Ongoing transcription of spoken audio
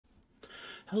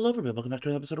Hello everybody, welcome back to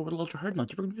another episode of Wordle Ultra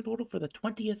Hardmode. We're going to be the Wordle for the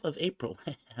 20th of April,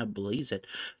 blaze it,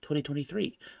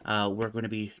 2023. We're going to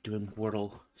be doing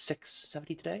Wordle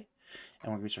 670 today, and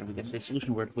we're going to be starting with yesterday's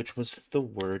solution word, which was the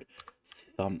word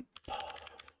thump. A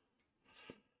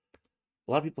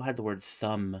lot of people had the word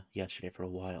thumb yesterday for a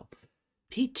while.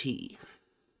 PT.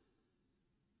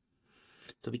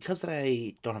 So because that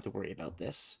I don't have to worry about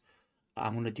this,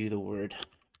 I'm going to do the word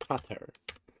pater,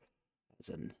 as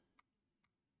in,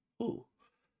 ooh.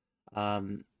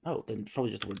 Oh, then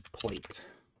probably just the word plate.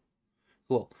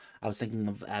 Cool. I was thinking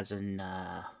of as in,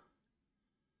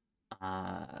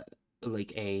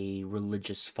 like a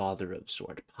religious father of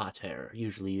sort. Pater,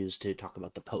 usually used to talk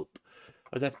about the Pope.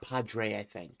 Or that's padre, I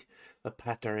think. But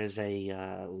pater is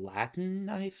a, Latin,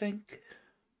 I think.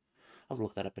 I'll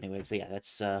look that up anyways. But yeah,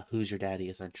 that's, who's your daddy,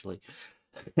 essentially.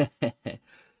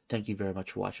 Thank you very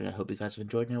much for watching. I hope you guys have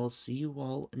enjoyed, and I will see you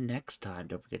all next time.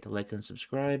 Don't forget to like and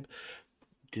subscribe.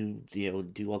 Do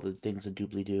all the things that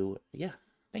doobly do. Yeah,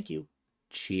 thank you.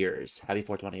 Cheers. Happy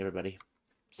 420, everybody.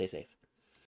 Stay safe.